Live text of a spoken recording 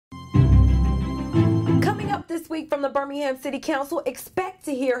week from the Birmingham City Council, expect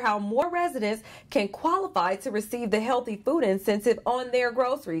to hear how more residents can qualify to receive the healthy food incentive on their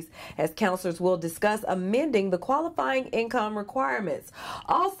groceries, as councilors will discuss amending the qualifying income requirements.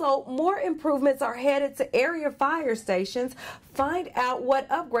 Also, more improvements are headed to area fire stations. Find out what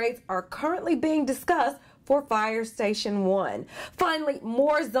upgrades are currently being discussed for Fire Station 1. Finally,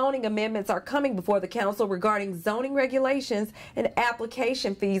 more zoning amendments are coming before the council regarding zoning regulations and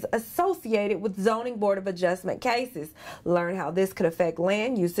application fees associated with Zoning Board of Adjustment cases. Learn how this could affect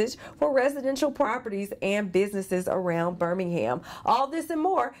land usage for residential properties and businesses around Birmingham. All this and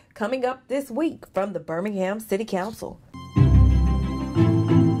more coming up this week from the Birmingham City Council.